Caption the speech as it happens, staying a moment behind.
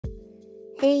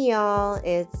Hey y'all,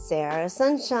 it's Sarah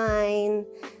Sunshine.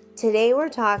 Today we're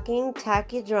talking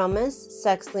Tachydermus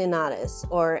sexleonatus,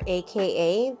 or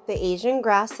aka the Asian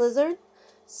grass lizard,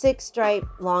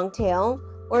 six-striped longtail,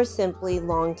 or simply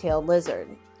long-tailed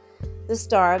lizard. The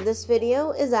star of this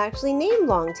video is actually named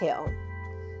Longtail.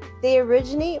 They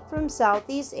originate from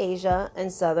Southeast Asia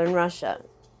and southern Russia.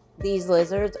 These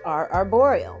lizards are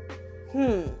arboreal.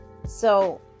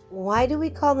 So why do we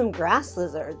call them grass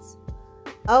lizards?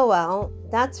 Oh well,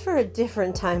 that's for a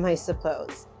different time, I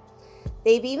suppose.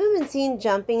 They've even been seen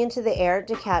jumping into the air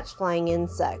to catch flying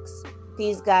insects.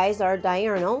 These guys are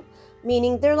diurnal,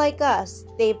 meaning they're like us,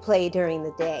 they play during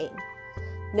the day.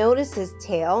 Notice his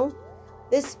tail.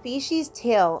 This species'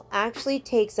 tail actually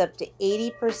takes up to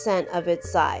 80% of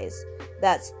its size.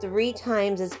 That's 3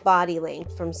 times its body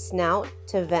length from snout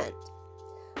to vent.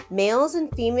 Males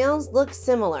and females look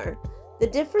similar, the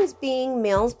difference being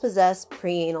males possess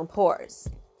preanal pores.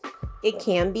 It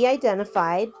can be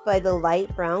identified by the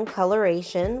light brown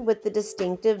coloration with the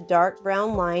distinctive dark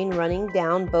brown line running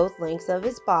down both lengths of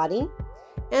its body,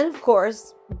 and of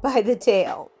course, by the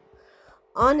tail.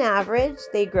 On average,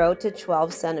 they grow to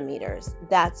 12 centimeters.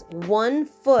 That's 1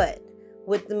 foot,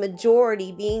 with the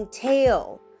majority being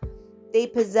tail. They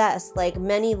possess, like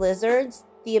many lizards,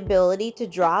 the ability to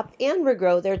drop and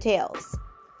regrow their tails.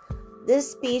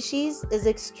 This species is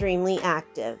extremely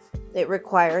active. It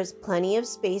requires plenty of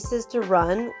spaces to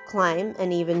run, climb,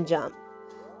 and even jump.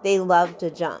 They love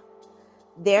to jump.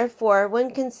 Therefore,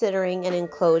 when considering an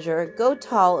enclosure, go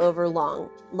tall over long.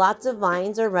 Lots of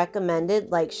vines are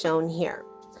recommended, like shown here.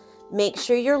 Make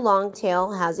sure your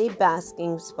longtail has a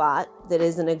basking spot that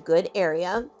is in a good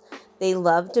area. They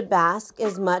love to bask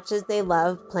as much as they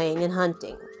love playing and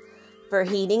hunting. For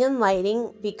heating and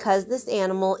lighting, because this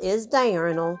animal is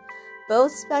diurnal,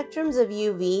 both spectrums of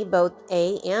UV, both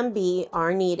A and B,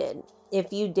 are needed.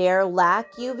 If you dare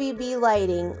lack UVB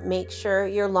lighting, make sure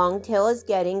your longtail is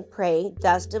getting prey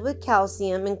dusted with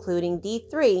calcium, including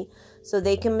D3, so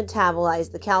they can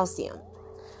metabolize the calcium.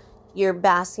 Your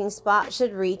basking spot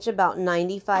should reach about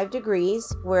 95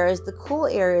 degrees, whereas the cool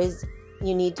areas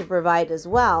you need to provide as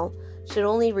well should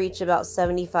only reach about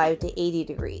 75 to 80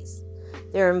 degrees.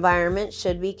 Their environment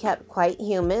should be kept quite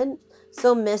humid,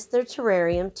 so mist their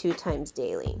terrarium 2 times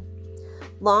daily.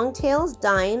 Longtails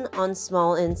dine on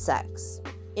small insects.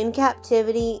 In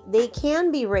captivity, they can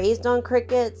be raised on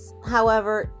crickets.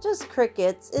 However, just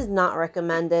crickets is not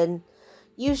recommended.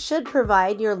 You should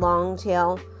provide your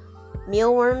longtail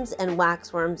mealworms and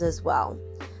waxworms as well.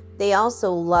 They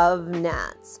also love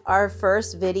gnats. Our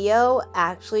first video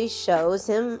actually shows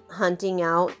him hunting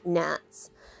out gnats.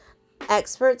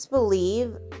 Experts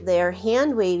believe their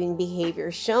hand-waving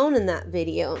behavior shown in that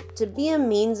video to be a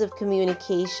means of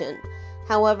communication.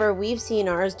 However, we've seen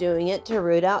ours doing it to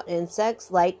root out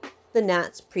insects like the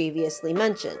gnats previously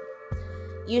mentioned.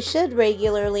 You should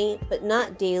regularly, but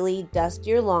not daily, dust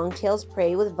your longtail's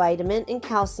prey with vitamin and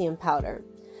calcium powder.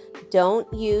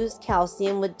 Don't use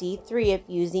calcium with D3 if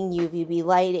using UVB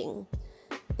lighting.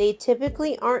 They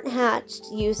typically aren't hatched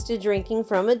used to drinking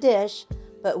from a dish,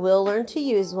 but will learn to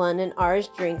use one, and ours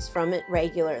drinks from it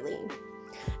regularly.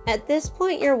 At this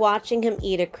point, you're watching him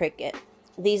eat a cricket.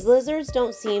 These lizards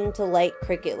don't seem to like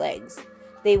cricket legs.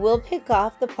 They will pick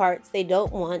off the parts they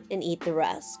don't want and eat the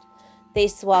rest. They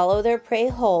swallow their prey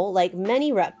whole like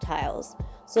many reptiles,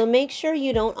 so make sure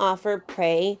you don't offer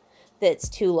prey that's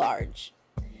too large.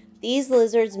 These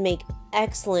lizards make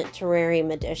excellent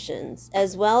terrarium additions,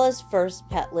 as well as first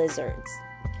pet lizards.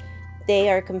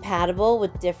 They are compatible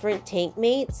with different tank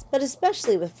mates, but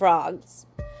especially with frogs.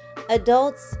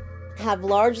 Adults have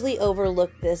largely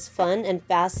overlooked this fun and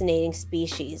fascinating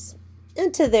species,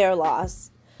 and to their loss.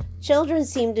 Children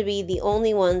seem to be the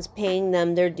only ones paying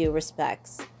them their due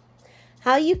respects.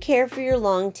 How you care for your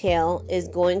longtail is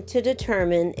going to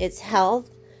determine its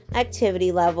health,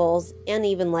 activity levels, and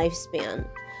even lifespan.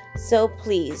 So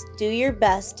please do your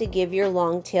best to give your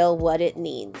longtail what it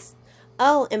needs.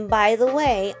 Oh, and by the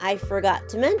way, I forgot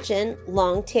to mention,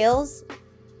 longtails,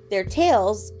 their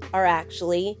tails are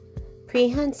actually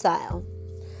prehensile.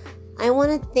 I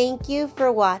want to thank you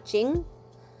for watching.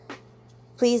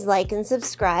 Please like and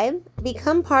subscribe.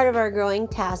 Become part of our growing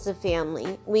T.A.S.A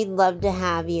family. We'd love to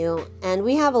have you, and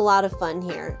we have a lot of fun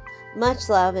here. Much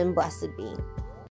love and blessed be.